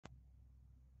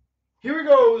Here we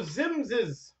go.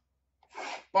 Zimm's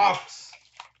box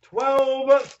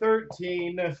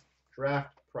 12-13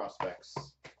 draft prospects.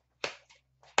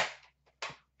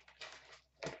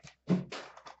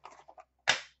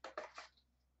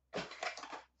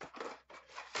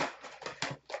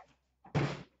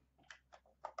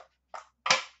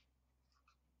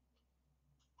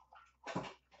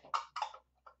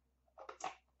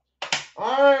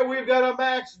 All right, we've got a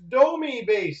Max Domi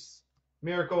base.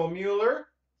 Miracle Mueller,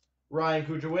 Ryan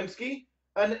Kuchawinski,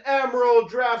 an Emerald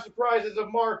Draft Surprises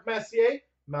of Mark Messier,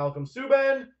 Malcolm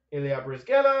Subban, Ilya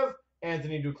Brizgelev,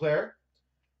 Anthony Duclair,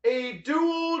 a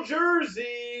dual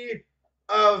jersey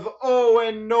of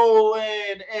Owen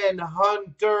Nolan and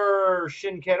Hunter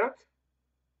Shinkaruk,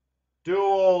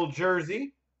 dual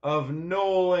jersey of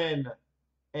Nolan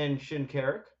and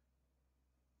Shinkaruk.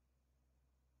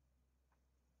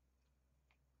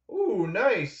 Ooh,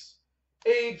 nice.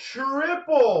 A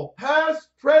triple past,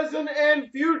 present,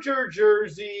 and future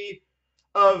jersey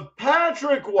of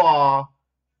Patrick Waugh,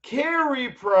 Carey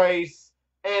Price,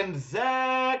 and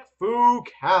Zach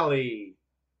Fucale.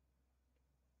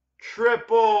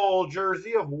 Triple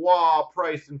jersey of Waugh,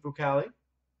 Price, and Fucale.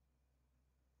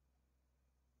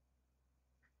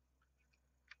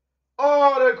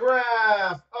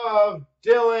 Autograph of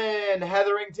Dylan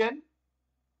Hetherington.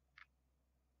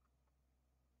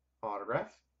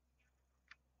 Autograph.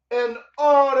 An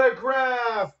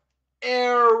autograph,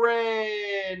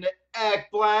 Aaron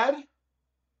Ekblad.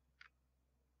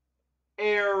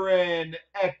 Aaron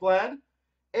Ekblad.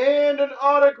 And an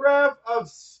autograph of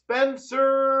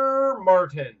Spencer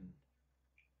Martin.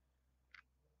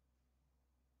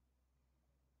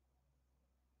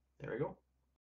 There we go.